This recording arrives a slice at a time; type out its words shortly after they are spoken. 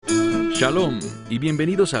Shalom y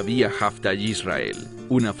bienvenidos a Vía Hafta Yisrael,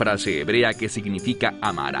 una frase hebrea que significa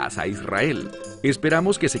amarás a Israel.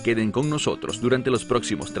 Esperamos que se queden con nosotros durante los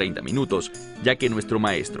próximos 30 minutos, ya que nuestro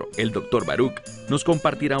maestro, el Dr. Baruch, nos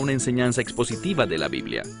compartirá una enseñanza expositiva de la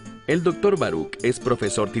Biblia. El Dr. Baruch es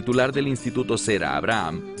profesor titular del Instituto Sera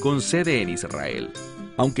Abraham, con sede en Israel.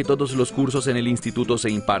 Aunque todos los cursos en el instituto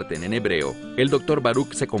se imparten en hebreo, el Dr.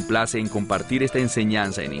 Baruch se complace en compartir esta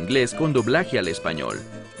enseñanza en inglés con doblaje al español.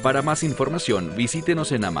 Para más información,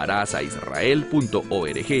 visítenos en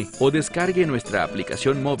amarasaisrael.org o descargue nuestra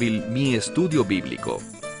aplicación móvil Mi Estudio Bíblico.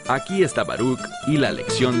 Aquí está Baruch y la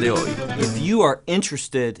lección de hoy.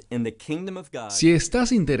 Si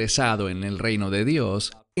estás interesado en el reino de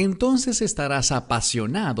Dios, entonces estarás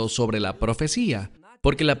apasionado sobre la profecía,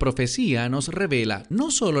 porque la profecía nos revela no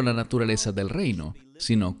solo la naturaleza del reino,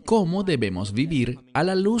 sino cómo debemos vivir a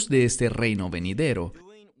la luz de este reino venidero.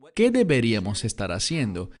 ¿Qué deberíamos estar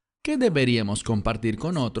haciendo? ¿Qué deberíamos compartir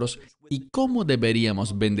con otros? ¿Y cómo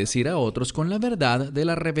deberíamos bendecir a otros con la verdad de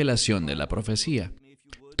la revelación de la profecía?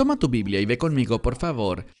 Toma tu Biblia y ve conmigo, por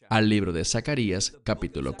favor, al libro de Zacarías,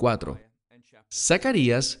 capítulo 4.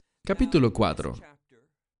 Zacarías, capítulo 4.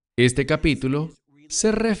 Este capítulo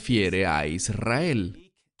se refiere a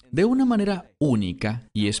Israel de una manera única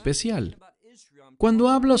y especial. Cuando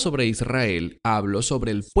hablo sobre Israel, hablo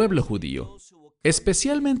sobre el pueblo judío,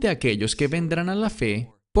 especialmente aquellos que vendrán a la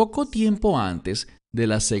fe poco tiempo antes de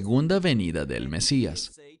la segunda venida del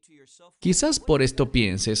Mesías. Quizás por esto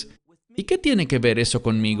pienses, ¿y qué tiene que ver eso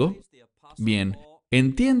conmigo? Bien,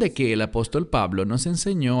 entiende que el apóstol Pablo nos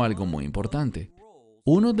enseñó algo muy importante.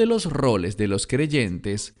 Uno de los roles de los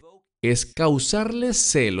creyentes es causarles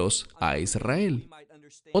celos a Israel.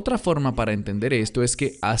 Otra forma para entender esto es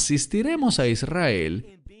que asistiremos a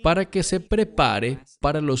Israel para que se prepare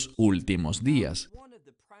para los últimos días.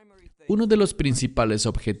 Uno de los principales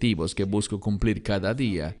objetivos que busco cumplir cada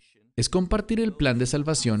día es compartir el plan de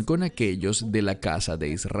salvación con aquellos de la casa de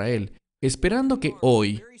Israel, esperando que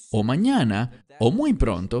hoy, o mañana, o muy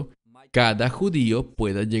pronto, cada judío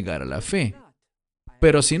pueda llegar a la fe.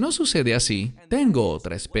 Pero si no sucede así, tengo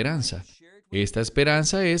otra esperanza. Esta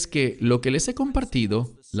esperanza es que lo que les he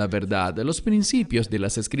compartido, la verdad de los principios de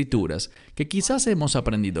las Escrituras, que quizás hemos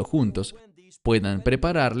aprendido juntos, puedan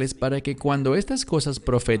prepararles para que cuando estas cosas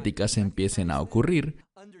proféticas empiecen a ocurrir,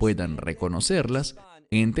 puedan reconocerlas,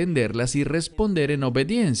 entenderlas y responder en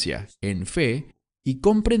obediencia, en fe, y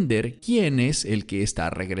comprender quién es el que está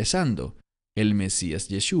regresando, el Mesías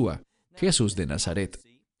Yeshua, Jesús de Nazaret.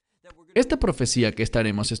 Esta profecía que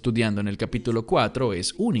estaremos estudiando en el capítulo 4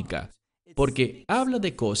 es única, porque habla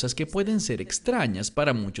de cosas que pueden ser extrañas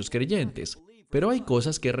para muchos creyentes, pero hay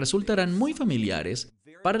cosas que resultarán muy familiares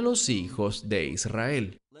para los hijos de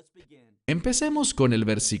Israel. Empecemos con el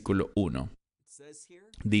versículo 1.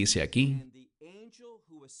 Dice aquí,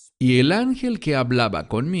 y el ángel que hablaba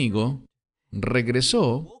conmigo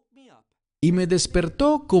regresó y me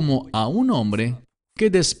despertó como a un hombre que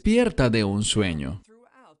despierta de un sueño.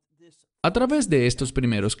 A través de estos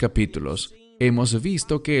primeros capítulos, hemos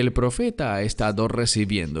visto que el profeta ha estado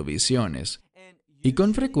recibiendo visiones. Y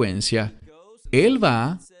con frecuencia, él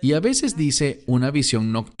va y a veces dice una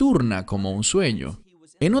visión nocturna como un sueño.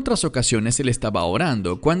 En otras ocasiones él estaba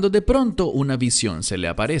orando cuando de pronto una visión se le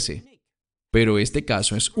aparece. Pero este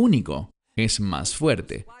caso es único, es más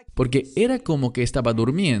fuerte, porque era como que estaba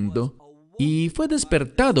durmiendo y fue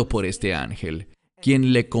despertado por este ángel,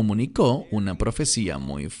 quien le comunicó una profecía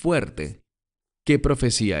muy fuerte. ¿Qué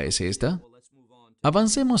profecía es esta?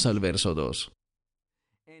 Avancemos al verso 2.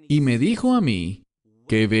 Y me dijo a mí,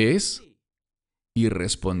 ¿qué ves? Y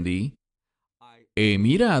respondí, he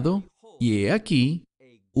mirado, y he aquí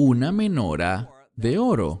una menora de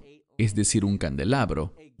oro, es decir, un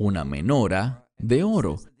candelabro, una menora de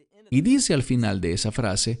oro. Y dice al final de esa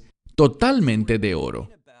frase, totalmente de oro.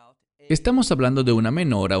 Estamos hablando de una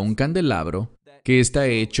menora, un candelabro, que está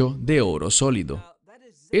hecho de oro sólido.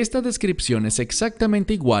 Esta descripción es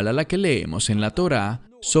exactamente igual a la que leemos en la Torá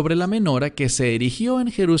sobre la menora que se erigió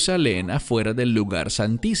en Jerusalén afuera del lugar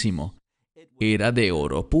santísimo. Era de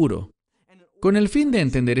oro puro. Con el fin de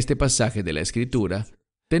entender este pasaje de la Escritura,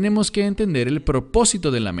 tenemos que entender el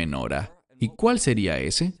propósito de la menora. ¿Y cuál sería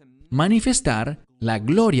ese? Manifestar la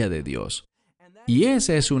gloria de Dios. Y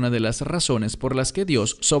esa es una de las razones por las que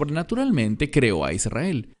Dios sobrenaturalmente creó a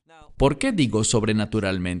Israel. ¿Por qué digo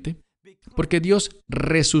sobrenaturalmente? Porque Dios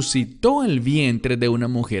resucitó el vientre de una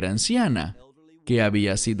mujer anciana, que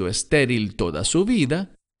había sido estéril toda su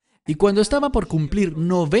vida, y cuando estaba por cumplir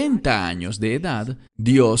 90 años de edad,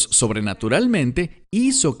 Dios sobrenaturalmente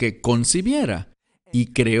hizo que concibiera, y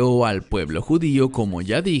creó al pueblo judío, como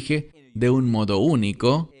ya dije, de un modo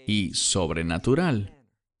único y sobrenatural.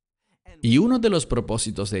 Y uno de los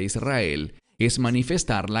propósitos de Israel es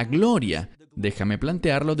manifestar la gloria, déjame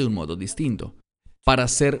plantearlo de un modo distinto, para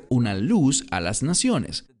ser una luz a las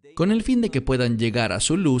naciones, con el fin de que puedan llegar a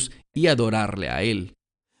su luz y adorarle a Él.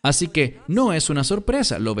 Así que no es una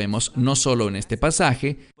sorpresa, lo vemos no solo en este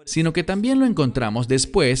pasaje, sino que también lo encontramos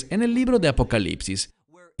después en el libro de Apocalipsis,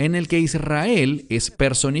 en el que Israel es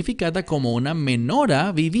personificada como una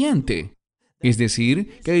menora viviente. Es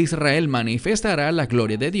decir, que Israel manifestará la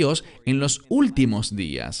gloria de Dios en los últimos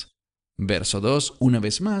días. Verso 2, una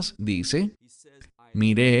vez más, dice,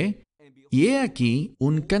 miré, y he aquí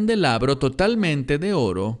un candelabro totalmente de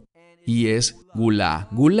oro, y es gulá.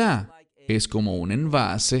 Gulá es como un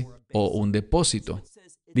envase o un depósito.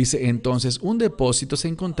 Dice, entonces un depósito se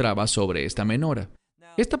encontraba sobre esta menora.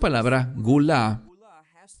 Esta palabra gulá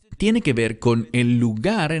tiene que ver con el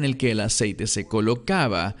lugar en el que el aceite se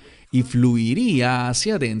colocaba y fluiría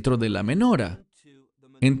hacia adentro de la menora.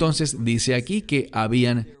 Entonces dice aquí que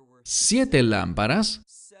habían 7 lámparas.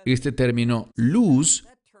 Este término luz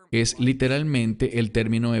es literalmente el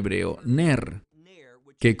término hebreo ner,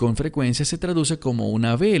 que con frecuencia se traduce como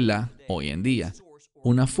una vela hoy en día,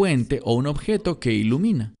 una fuente o un objeto que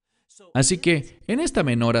ilumina. Así que en esta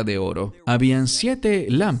menora de oro habían 7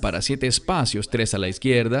 lámparas, 7 espacios, 3 a la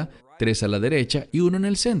izquierda, 3 a la derecha y 1 en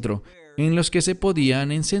el centro, en los que se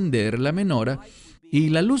podían encender la menora y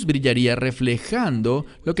la luz brillaría reflejando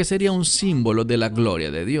lo que sería un símbolo de la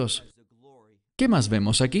gloria de Dios. ¿Qué más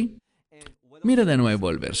vemos aquí? Mira de nuevo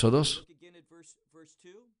el verso 2.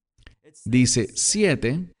 Dice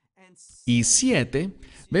 7 y 7.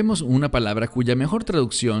 Vemos una palabra cuya mejor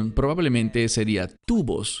traducción probablemente sería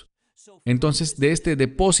tubos. Entonces, de este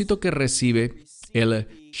depósito que recibe el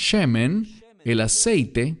shemen, el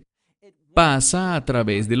aceite, pasa a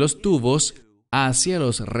través de los tubos hacia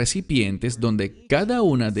los recipientes donde cada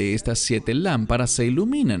una de estas 7 lámparas se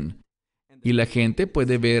iluminan y la gente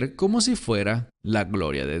puede ver como si fuera la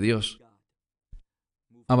gloria de Dios.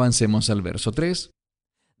 Avancemos al verso 3.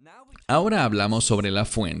 Ahora hablamos sobre la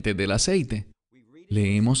fuente del aceite.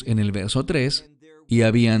 Leemos en el verso 3, y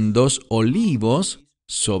habían 2 olivos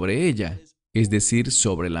sobre ella, es decir,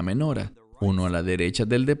 sobre la menora, uno a la derecha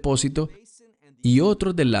del depósito y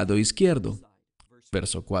otro del lado izquierdo.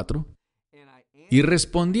 Verso 4. Y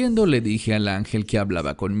respondiendo le dije al ángel que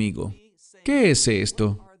hablaba conmigo, ¿qué es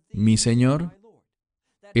esto, mi señor?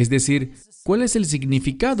 Es decir, ¿cuál es el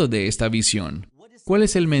significado de esta visión? ¿Cuál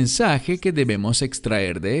es el mensaje que debemos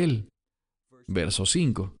extraer de él? Verso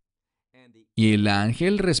 5. Y el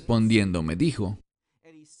ángel respondiendo me dijo,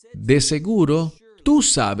 de seguro tú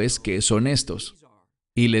sabes qué son estos.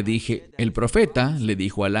 Y le dije, el profeta le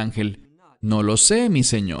dijo al ángel, no lo sé, mi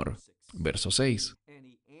señor. Verso 6.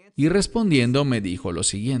 Y respondiendo me dijo lo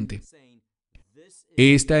siguiente,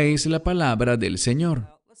 esta es la palabra del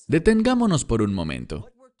Señor. Detengámonos por un momento.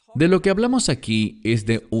 De lo que hablamos aquí es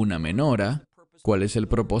de una menora. ¿Cuál es el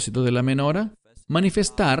propósito de la menora?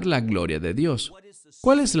 Manifestar la gloria de Dios.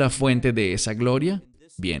 ¿Cuál es la fuente de esa gloria?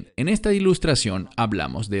 Bien, en esta ilustración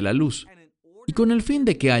hablamos de la luz. Y con el fin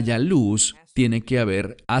de que haya luz, tiene que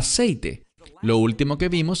haber aceite. Lo último que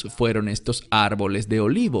vimos fueron estos árboles de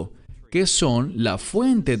olivo, que son la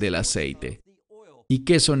fuente del aceite. ¿Y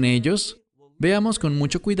qué son ellos? Veamos con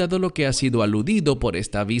mucho cuidado lo que ha sido aludido por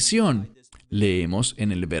esta visión. Leemos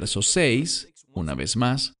en el verso 6, una vez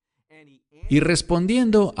más. Y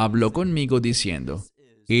respondiendo, habló conmigo diciendo,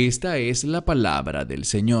 esta es la palabra del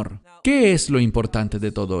Señor. ¿Qué es lo importante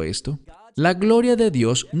de todo esto? La gloria de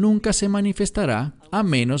Dios nunca se manifestará a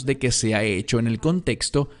menos de que sea hecho en el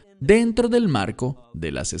contexto dentro del marco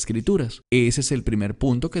de las Escrituras. Ese es el primer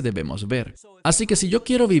punto que debemos ver. Así que si yo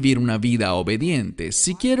quiero vivir una vida obediente,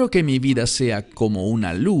 si quiero que mi vida sea como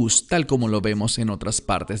una luz, tal como lo vemos en otras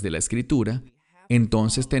partes de la Escritura,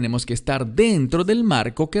 entonces tenemos que estar dentro del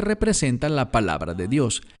marco que representa la palabra de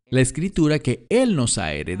Dios, la Escritura que Él nos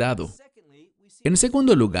ha heredado. En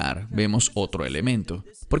segundo lugar, vemos otro elemento,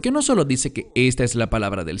 porque no solo dice que esta es la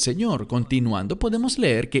palabra del Señor, continuando podemos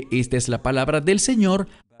leer que esta es la palabra del Señor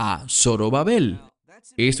a Zorobabel.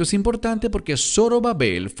 Esto es importante porque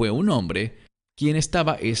Zorobabel fue un hombre quien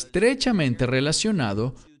estaba estrechamente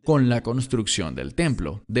relacionado con la construcción del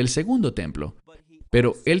templo, del segundo templo.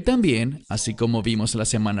 Pero él también, así como vimos la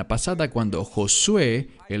semana pasada cuando Josué,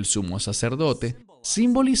 el sumo sacerdote,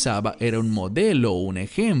 simbolizaba, era un modelo, un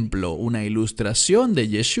ejemplo, una ilustración de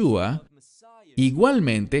Yeshua,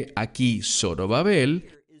 igualmente aquí Zorobabel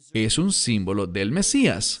es un símbolo del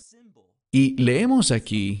Mesías. Y leemos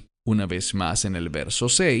aquí, una vez más en el verso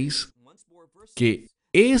 6, que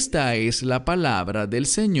esta es la palabra del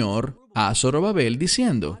Señor a Zorobabel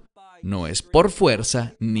diciendo, No es por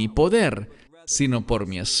fuerza ni poder, sino por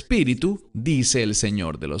mi espíritu, dice el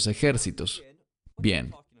Señor de los ejércitos.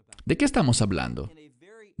 Bien, ¿de qué estamos hablando?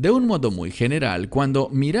 De un modo muy general, cuando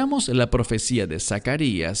miramos la profecía de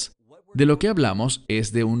Zacarías, de lo que hablamos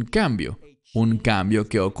es de un cambio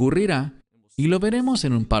que ocurrirá, y lo veremos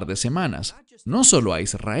en un par de semanas, no solo a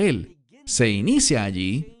Israel. Se inicia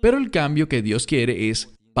allí, pero el cambio que Dios quiere es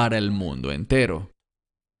para el mundo entero.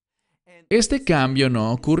 Este cambio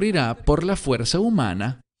no ocurrirá por la fuerza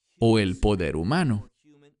humana o el poder humano,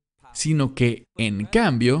 sino que, en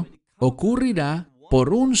cambio, ocurrirá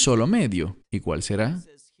por un solo medio. ¿Y cuál será?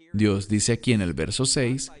 Dios dice aquí en el verso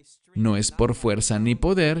 6, no es por fuerza ni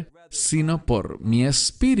poder, sino por mi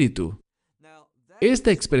espíritu.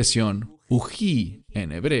 Esta expresión, ují,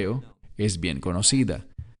 en hebreo, es bien conocida.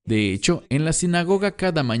 De hecho, en la sinagoga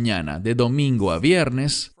cada mañana, de domingo a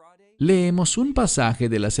viernes, leemos un pasaje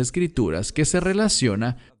de las Escrituras que se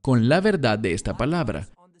relaciona con la verdad de esta palabra.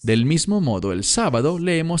 Del mismo modo, el sábado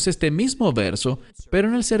leemos este mismo verso, pero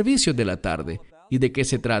en el servicio de la tarde. ¿Y de qué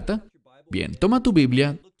se trata? Bien, toma tu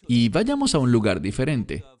Biblia y vayamos a un lugar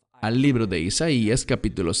diferente, al libro de Isaías,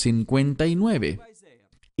 capítulo 59.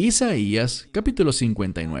 Isaías, capítulo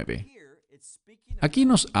 59. Aquí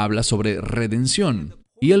nos habla sobre redención,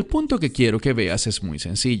 y el punto que quiero que veas es muy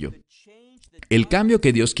sencillo. El cambio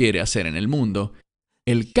que Dios quiere hacer en el mundo,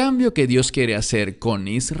 el cambio que Dios quiere hacer con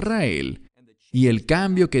Israel, y el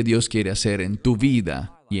cambio que Dios quiere hacer en tu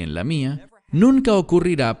vida y en la mía, nunca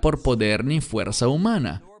ocurrirá por poder ni fuerza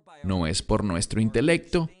humana. No es por nuestro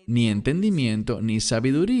intelecto, ni entendimiento, ni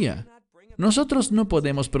sabiduría. Nosotros no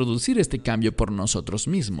podemos producir este cambio por nosotros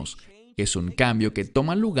mismos. Es un cambio que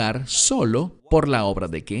toma lugar solo por la obra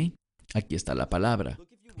de ¿qué? Aquí está la palabra,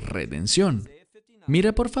 redención.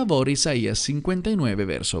 Mira por favor Isaías 59,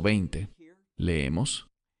 verso 20. Leemos.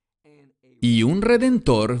 Y un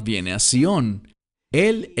Redentor viene a Sión.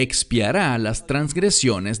 Él expiará las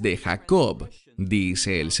transgresiones de Jacob,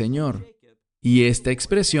 dice el Señor. Y esta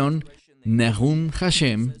expresión, Nahum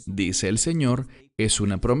Hashem, dice el Señor, es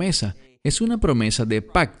una promesa de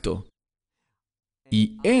pacto.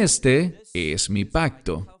 Y este es mi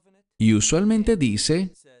pacto. Y usualmente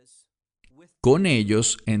dice, con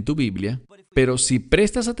ellos en tu Biblia, pero si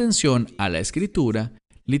prestas atención a la Escritura,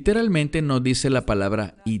 literalmente no dice la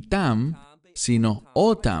palabra itam, sino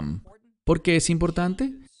otam. ¿Por qué es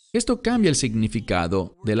importante? Esto cambia el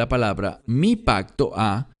significado de la palabra mi pacto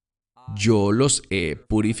a yo los he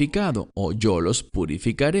purificado o yo los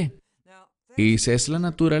purificaré. Esa es la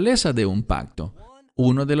naturaleza de un pacto.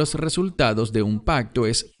 Uno de los resultados de un pacto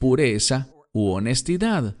es pureza u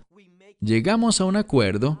honestidad. Llegamos a un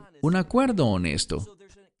acuerdo honesto.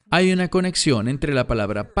 Hay una conexión entre la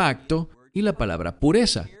palabra pacto y la palabra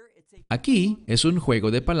pureza. Aquí es un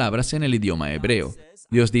juego de palabras en el idioma hebreo.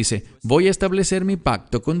 Dios dice, voy a establecer mi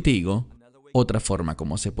pacto contigo. Otra forma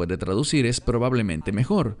como se puede traducir es probablemente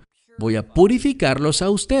mejor. Voy a purificarlos a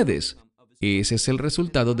ustedes. Ese es el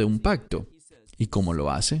resultado de un pacto. ¿Y cómo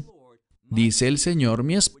lo hace? Dice el Señor,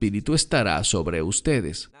 mi espíritu estará sobre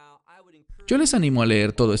ustedes. Yo les animo a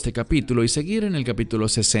leer todo este capítulo y seguir en el capítulo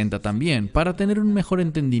 60 también para tener un mejor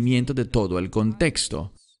entendimiento de todo el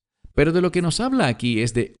contexto. Pero de lo que nos habla aquí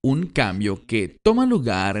es de un cambio que toma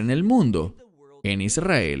lugar en el mundo, en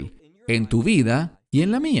Israel, en tu vida y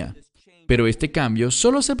en la mía. Pero este cambio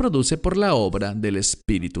solo se produce por la obra del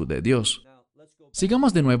Espíritu de Dios.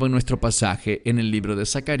 Sigamos de nuevo en nuestro pasaje en el libro de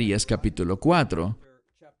Zacarías capítulo 4,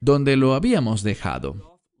 donde lo habíamos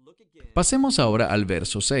dejado. Pasemos ahora al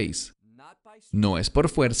verso 6. No es por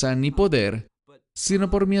fuerza ni poder, sino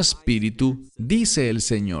por mi espíritu, dice el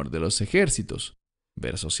Señor de los ejércitos.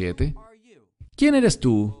 Verso 7. ¿Quién eres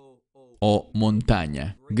tú, oh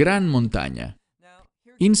montaña, gran montaña?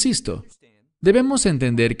 Insisto, debemos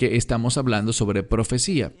entender que estamos hablando sobre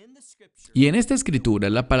profecía. Y en esta escritura,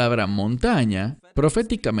 la palabra montaña,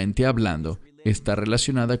 proféticamente hablando, está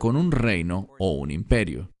relacionada con un reino o un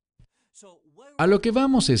imperio. A lo que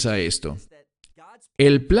vamos es a esto.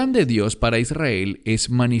 El plan de Dios para Israel es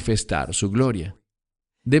manifestar su gloria.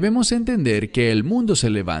 Debemos entender que el mundo se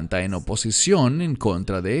levanta en oposición en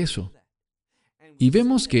contra de eso. Y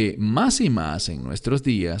vemos que más y más en nuestros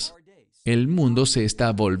días, el mundo se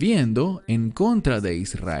está volviendo en contra de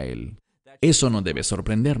Israel. Eso no debe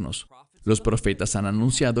sorprendernos. Los profetas han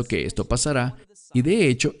anunciado que esto pasará y de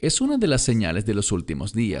hecho es una de las señales de los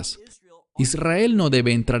últimos días. Israel no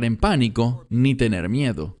debe entrar en pánico ni tener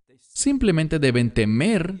miedo. Simplemente deben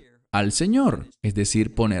temer al Señor, es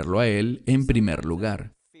decir, ponerlo a Él en primer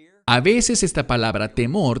lugar. A veces esta palabra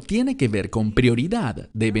temor tiene que ver con prioridad.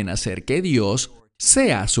 Deben hacer que Dios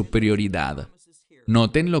sea su prioridad.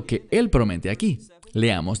 Noten lo que Él promete aquí.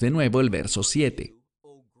 Leamos de nuevo el verso 7.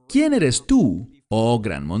 ¿Quién eres tú, oh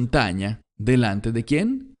gran montaña, delante de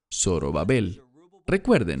quién? Zorobabel.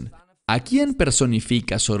 Recuerden, ¿a quién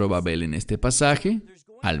personifica Zorobabel en este pasaje?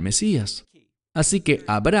 Al Mesías. Así que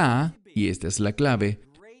habrá, y esta es la clave,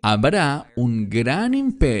 habrá un gran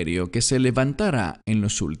imperio que se levantará en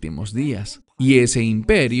los últimos días. Y ese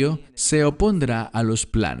imperio se opondrá a los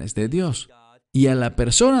planes de Dios y a la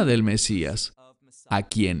persona del Mesías, a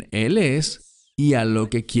quien Él es y a lo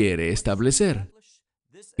que quiere establecer.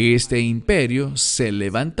 Este imperio se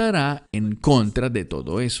levantará en contra de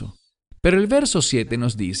todo eso. Pero el verso 7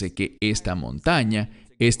 nos dice que esta montaña,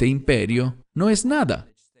 este imperio, no es nada.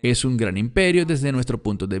 Es un gran imperio desde nuestro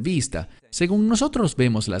punto de vista, según nosotros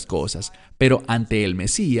vemos las cosas. Pero ante el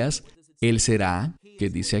Mesías, Él será, ¿qué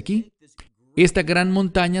dice aquí? Esta gran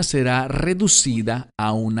montaña será reducida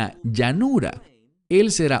a una llanura.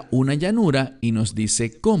 Él será una llanura y nos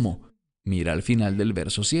dice cómo. Mira al final del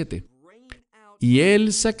verso 7. Y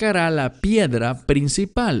Él sacará la piedra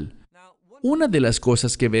principal. Una de las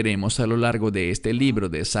cosas que veremos a lo largo de este libro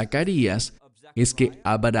de Zacarías es que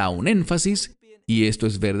habrá un énfasis, y esto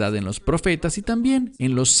es verdad en los profetas y también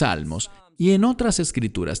en los salmos y en otras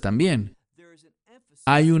escrituras también.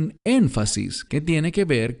 Hay un énfasis que tiene que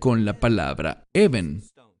ver con la palabra even,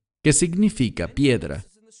 que significa piedra.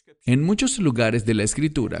 En muchos lugares de la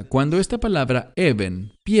escritura, cuando esta palabra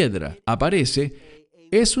even, piedra, aparece,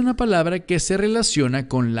 es una palabra que se relaciona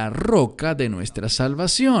con la roca de nuestra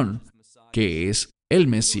salvación, que es el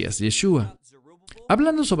Mesías Yeshua.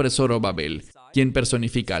 Hablando sobre Zorobabel, quien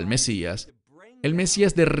personifica al Mesías, el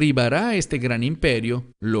Mesías derribará este gran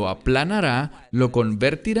imperio, lo aplanará, lo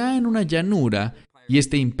convertirá en una llanura y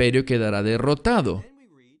este imperio quedará derrotado.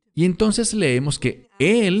 Y entonces leemos que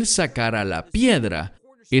Él sacará la piedra,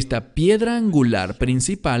 esta piedra angular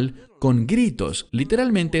principal, con gritos.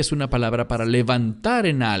 Literalmente es una palabra para levantar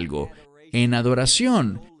en algo, en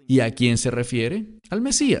adoración. ¿Y a quién se refiere? Al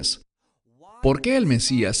Mesías. ¿Por qué el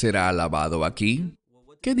Mesías será alabado aquí?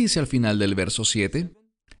 ¿Qué dice al final del verso 7?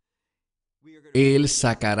 Él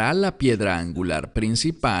sacará la piedra angular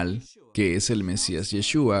principal, que es el Mesías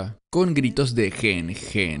Yeshua, con gritos de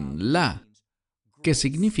gen, la, que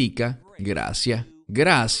significa gracia,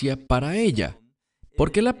 gracia para ella.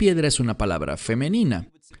 Porque la piedra es una palabra femenina,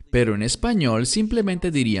 pero en español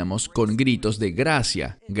simplemente diríamos con gritos de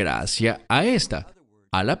gracia, gracia a esta,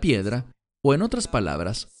 a la piedra, o en otras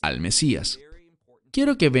palabras, al Mesías.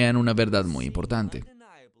 Quiero que vean una verdad muy importante.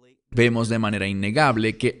 Vemos de manera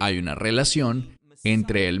innegable que hay una relación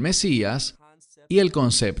entre el Mesías y el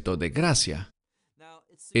concepto de gracia.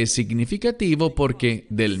 Es significativo porque,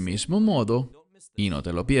 del mismo modo, y no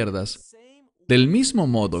te lo pierdas, del mismo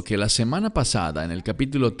modo que la semana pasada en el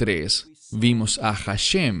capítulo 3 vimos a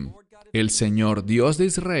Hashem, el Señor Dios de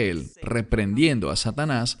Israel, reprendiendo a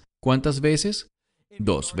Satanás, ¿cuántas veces?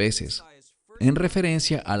 2 veces, en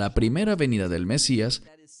referencia a la primera venida del Mesías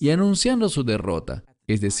y anunciando su derrota,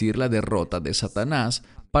 es decir, la derrota de Satanás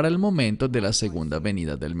para el momento de la segunda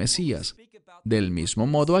venida del Mesías. Del mismo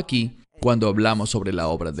modo aquí, cuando hablamos sobre la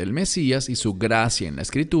obra del Mesías y su gracia en la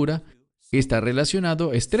Escritura, está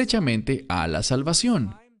relacionado estrechamente a la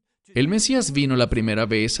salvación. El Mesías vino la primera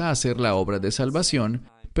vez a hacer la obra de salvación,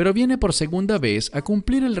 pero viene por segunda vez a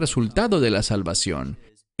cumplir el resultado de la salvación,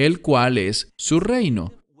 el cual es su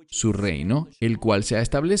reino, el cual se ha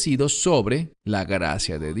establecido sobre la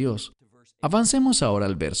gracia de Dios. Avancemos ahora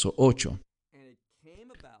al verso 8.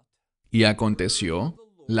 Y aconteció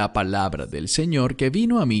la palabra del Señor que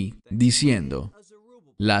vino a mí, diciendo,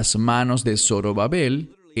 las manos de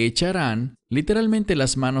Zorobabel echarán, literalmente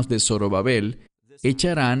las manos de Zorobabel,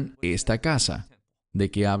 echarán esta casa. ¿De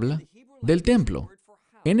qué habla? Del templo.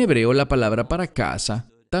 En hebreo la palabra para casa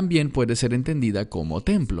también puede ser entendida como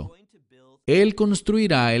templo. Él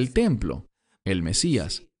construirá el templo, el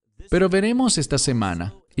Mesías. Pero veremos esta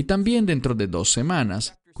semana, y también dentro de 2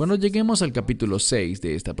 semanas, cuando lleguemos al capítulo 6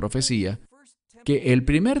 de esta profecía, que el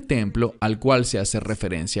primer templo al cual se hace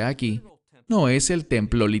referencia aquí no es el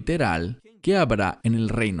templo literal que habrá en el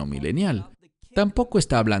reino milenial. Tampoco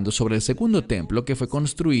está hablando sobre el segundo templo que fue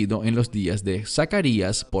construido en los días de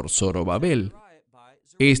Zacarías por Zorobabel.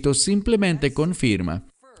 Esto simplemente confirma,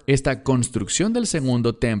 esta construcción del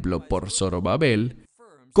segundo templo por Zorobabel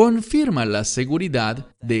confirma la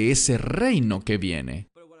seguridad de ese reino que viene.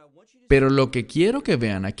 Pero lo que quiero que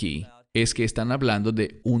vean aquí es que están hablando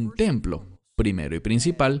de un templo, primero y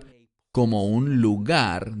principal, como un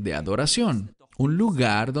lugar de adoración, un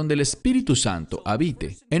lugar donde el Espíritu Santo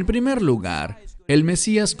habite. En primer lugar, el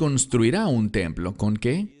Mesías construirá un templo. ¿Con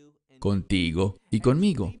qué? Contigo y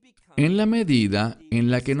conmigo. En la medida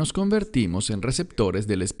en la que nos convertimos en receptores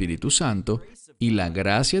del Espíritu Santo y la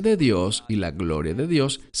gracia de Dios y la gloria de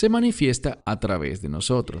Dios se manifiesta a través de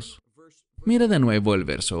nosotros. Mira de nuevo el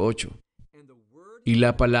verso 8. Y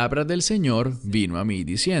la palabra del Señor vino a mí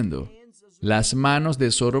diciendo, las manos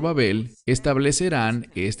de Zorobabel establecerán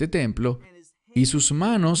este templo, y sus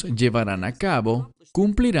manos llevarán a cabo,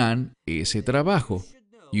 cumplirán ese trabajo.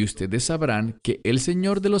 Y ustedes sabrán que el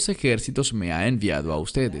Señor de los ejércitos me ha enviado a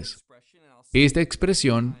ustedes. Esta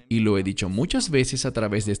expresión, y lo he dicho muchas veces a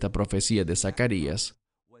través de esta profecía de Zacarías,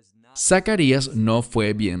 Zacarías no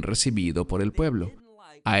fue bien recibido por el pueblo.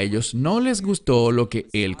 A ellos no les gustó lo que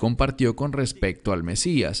él compartió con respecto al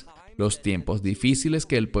Mesías, los tiempos difíciles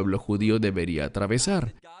que el pueblo judío debería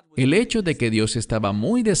atravesar, el hecho de que Dios estaba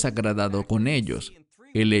muy desagradado con ellos,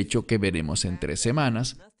 el hecho que veremos en 3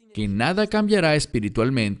 semanas, que nada cambiará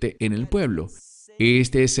espiritualmente en el pueblo.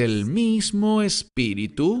 Este es el mismo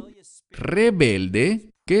espíritu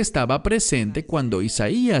rebelde que estaba presente cuando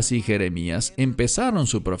Isaías y Jeremías empezaron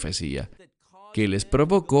su profecía, que les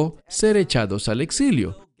provocó ser echados al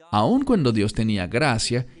exilio, aun cuando Dios tenía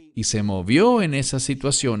gracia y se movió en esa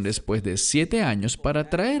situación después de 7 años para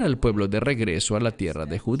traer al pueblo de regreso a la tierra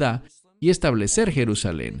de Judá y establecer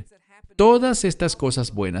Jerusalén. Todas estas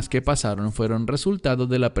cosas buenas que pasaron fueron resultado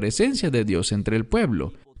de la presencia de Dios entre el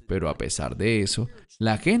pueblo, pero a pesar de eso,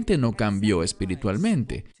 la gente no cambió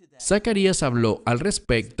espiritualmente. Zacarías habló al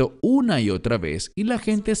respecto una y otra vez y la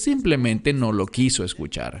gente simplemente no lo quiso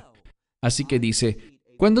escuchar. Así que dice,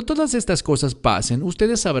 cuando todas estas cosas pasen,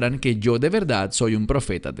 ustedes sabrán que yo de verdad soy un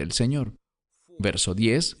profeta del Señor. Verso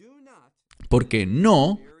 10, porque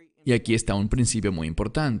no, y aquí está un principio muy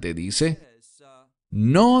importante, dice,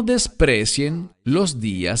 no desprecien los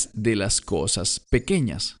días de las cosas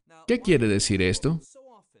pequeñas. ¿Qué quiere decir esto?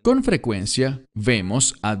 Con frecuencia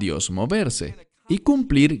vemos a Dios moverse y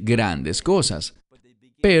cumplir grandes cosas,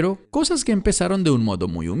 pero cosas que empezaron de un modo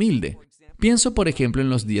muy humilde. Pienso, por ejemplo, en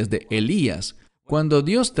los días de Elías, cuando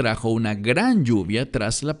Dios trajo una gran lluvia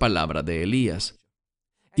tras la palabra de Elías.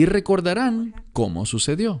 Y recordarán cómo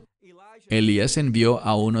sucedió. Elías envió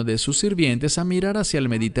a uno de sus sirvientes a mirar hacia el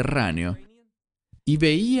Mediterráneo y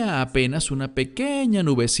veía apenas una pequeña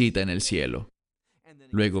nubecita en el cielo.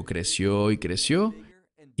 Luego creció y creció,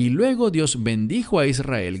 y luego Dios bendijo a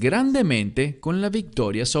Israel grandemente con la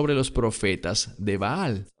victoria sobre los profetas de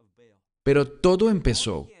Baal. Pero todo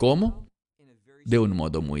empezó, ¿cómo? De un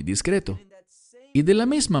modo muy discreto. Y de la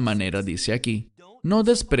misma manera dice aquí, no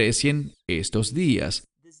desprecien estos días,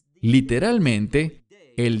 literalmente,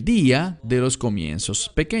 el día de los comienzos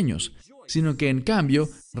pequeños, sino que en cambio,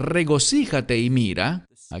 regocíjate y mira,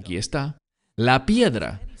 aquí está, la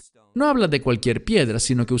piedra. No habla de cualquier piedra,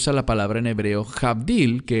 sino que usa la palabra en hebreo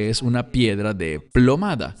javdil, que es una piedra de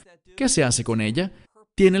plomada. ¿Qué se hace con ella?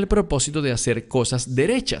 Tiene el propósito de hacer cosas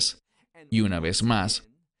derechas. Y una vez más,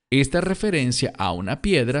 esta referencia a una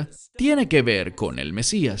piedra tiene que ver con el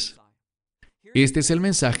Mesías. Este es el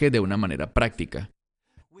mensaje de una manera práctica.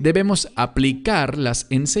 Debemos aplicar las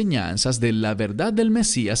enseñanzas de la verdad del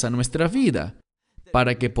Mesías a nuestra vida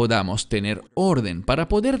para que podamos tener orden, para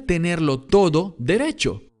poder tenerlo todo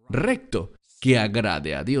derecho, recto, que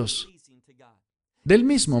agrade a Dios. Del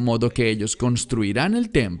mismo modo que ellos construirán el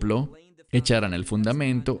templo, echarán el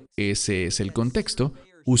fundamento, ese es el contexto,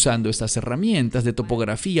 usando estas herramientas de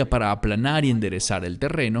topografía para aplanar y enderezar el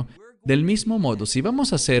terreno. Del mismo modo, si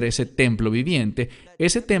vamos a hacer ese templo viviente,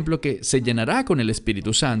 ese templo que se llenará con el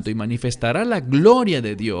Espíritu Santo y manifestará la gloria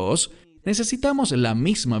de Dios, necesitamos la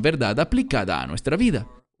misma verdad aplicada a nuestra vida.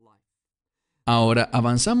 Ahora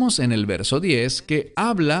avanzamos en el verso 10, que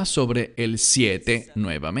habla sobre el 7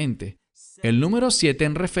 nuevamente. El número 7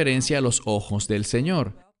 en referencia a los ojos del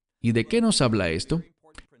Señor. ¿Y de qué nos habla esto?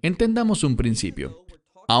 Entendamos un principio.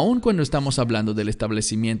 Aun cuando estamos hablando del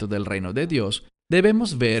establecimiento del reino de Dios,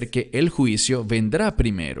 debemos ver que el juicio vendrá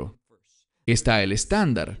primero. Está el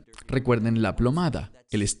estándar. Recuerden la plomada.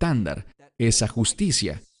 El estándar, esa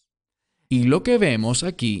justicia. Y lo que vemos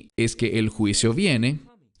aquí es que el juicio viene,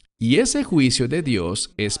 y ese juicio de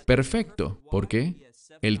Dios es perfecto. ¿Por qué?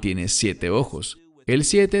 Él tiene 7 ojos. El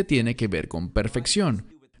 7 tiene que ver con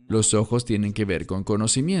perfección. Los ojos tienen que ver con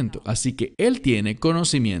conocimiento. Así que Él tiene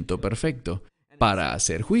conocimiento perfecto para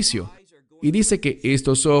hacer juicio. Y dice que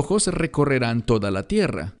estos ojos recorrerán toda la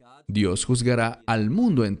tierra. Dios juzgará al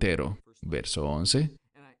mundo entero. Verso 11.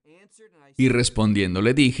 Y respondiendo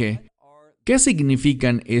le dije, ¿qué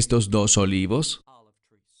significan estos 2 olivos?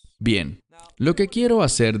 Bien, lo que quiero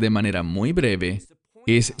hacer de manera muy breve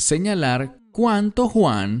es señalar cuánto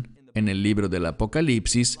Juan, en el libro del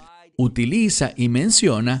Apocalipsis, utiliza y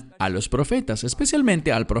menciona a los profetas,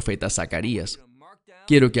 especialmente al profeta Zacarías.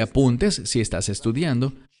 Quiero que apuntes, si estás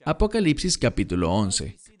estudiando, Apocalipsis capítulo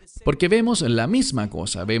 11. Porque vemos la misma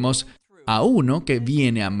cosa. Vemos a uno que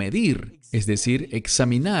viene a medir, es decir,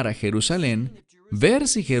 examinar a Jerusalén, ver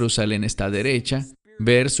si Jerusalén está derecha,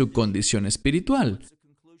 ver su condición espiritual.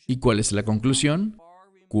 ¿Y cuál es la conclusión?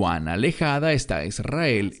 Cuán alejada está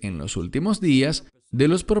Israel en los últimos días de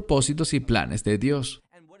los propósitos y planes de Dios.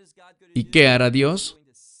 ¿Y qué hará Dios?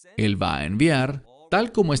 Él va a enviar,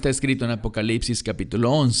 tal como está escrito en Apocalipsis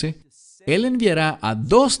capítulo 11, Él enviará a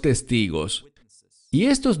 2 testigos. Y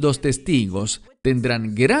estos 2 testigos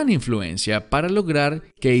tendrán gran influencia para lograr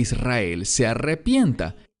que Israel se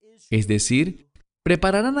arrepienta. Es decir,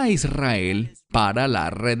 prepararán a Israel para la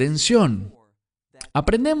redención.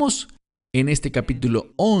 Aprendemos en este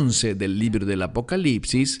capítulo 11 del libro del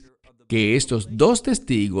Apocalipsis que estos 2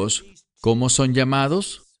 testigos, ¿cómo son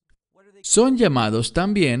llamados? Son llamados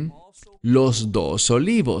también los 2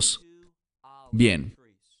 olivos. Bien,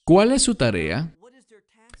 ¿cuál es su tarea?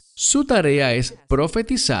 Su tarea es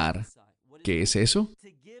profetizar. ¿Qué es eso?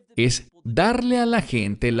 Es darle a la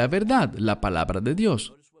gente la verdad, la palabra de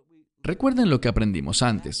Dios. Recuerden lo que aprendimos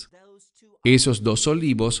antes. Esos 2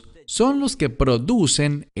 olivos son los que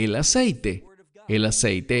producen el aceite. El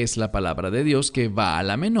aceite es la palabra de Dios que va a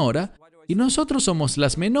la menora y nosotros somos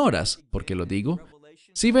las menoras. ¿Por qué lo digo?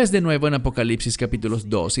 Si ves de nuevo en Apocalipsis capítulos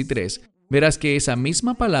 2 y 3, verás que esa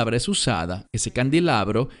misma palabra es usada, ese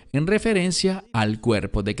candelabro, en referencia al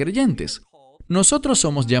cuerpo de creyentes. Nosotros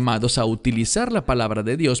somos llamados a utilizar la palabra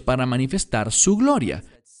de Dios para manifestar su gloria.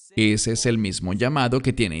 Ese es el mismo llamado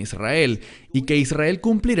que tiene Israel y que Israel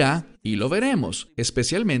cumplirá, y lo veremos,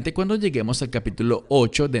 especialmente cuando lleguemos al capítulo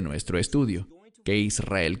 8 de nuestro estudio, que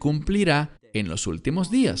Israel cumplirá en los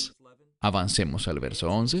últimos días. Avancemos al verso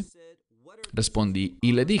 11. Respondí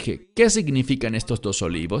y le dije, ¿qué significan estos 2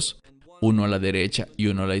 olivos? Uno a la derecha y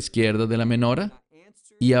uno a la izquierda de la menora.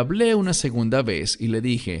 Y hablé una segunda vez y le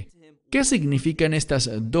dije, ¿qué significan estas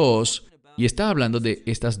 2? Y está hablando de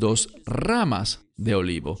estas 2 ramas de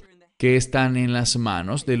olivo que están en las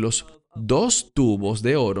manos de los 2 tubos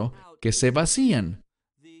de oro que se vacían,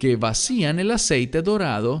 que vacían el aceite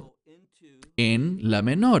dorado en la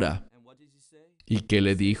menora. ¿Y qué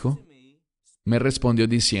le dijo? Me respondió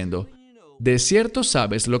diciendo, de cierto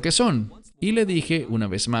sabes lo que son. Y le dije una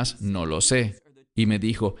vez más, no lo sé. Y me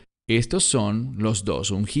dijo, estos son los 2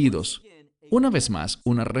 ungidos. Una vez más,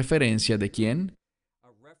 ¿una referencia de quién?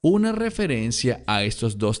 Una referencia a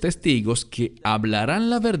estos 2 testigos que hablarán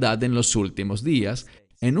la verdad en los últimos días,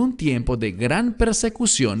 en un tiempo de gran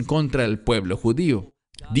persecución contra el pueblo judío.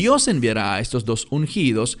 Dios enviará a estos 2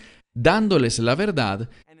 ungidos, dándoles la verdad,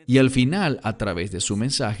 y al final, a través de su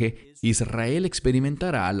mensaje, Israel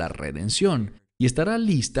experimentará la redención y estará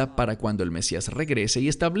lista para cuando el Mesías regrese y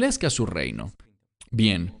establezca su reino.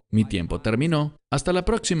 Bien, mi tiempo terminó. Hasta la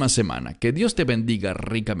próxima semana. Que Dios te bendiga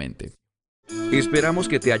ricamente. Esperamos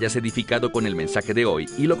que te hayas edificado con el mensaje de hoy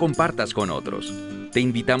y lo compartas con otros. Te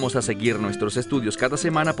invitamos a seguir nuestros estudios cada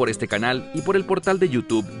semana por este canal y por el portal de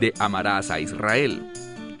YouTube de Amarás a Israel.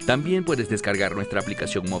 También puedes descargar nuestra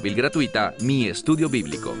aplicación móvil gratuita, Mi Estudio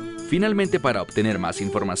Bíblico. Finalmente, para obtener más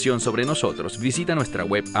información sobre nosotros, visita nuestra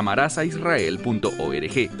web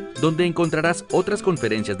amarasaisrael.org, donde encontrarás otras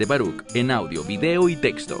conferencias de Baruch en audio, video y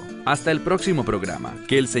texto. Hasta el próximo programa.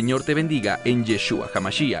 Que el Señor te bendiga en Yeshua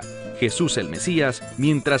HaMashiach, Jesús el Mesías,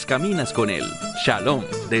 mientras caminas con Él. Shalom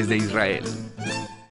desde Israel.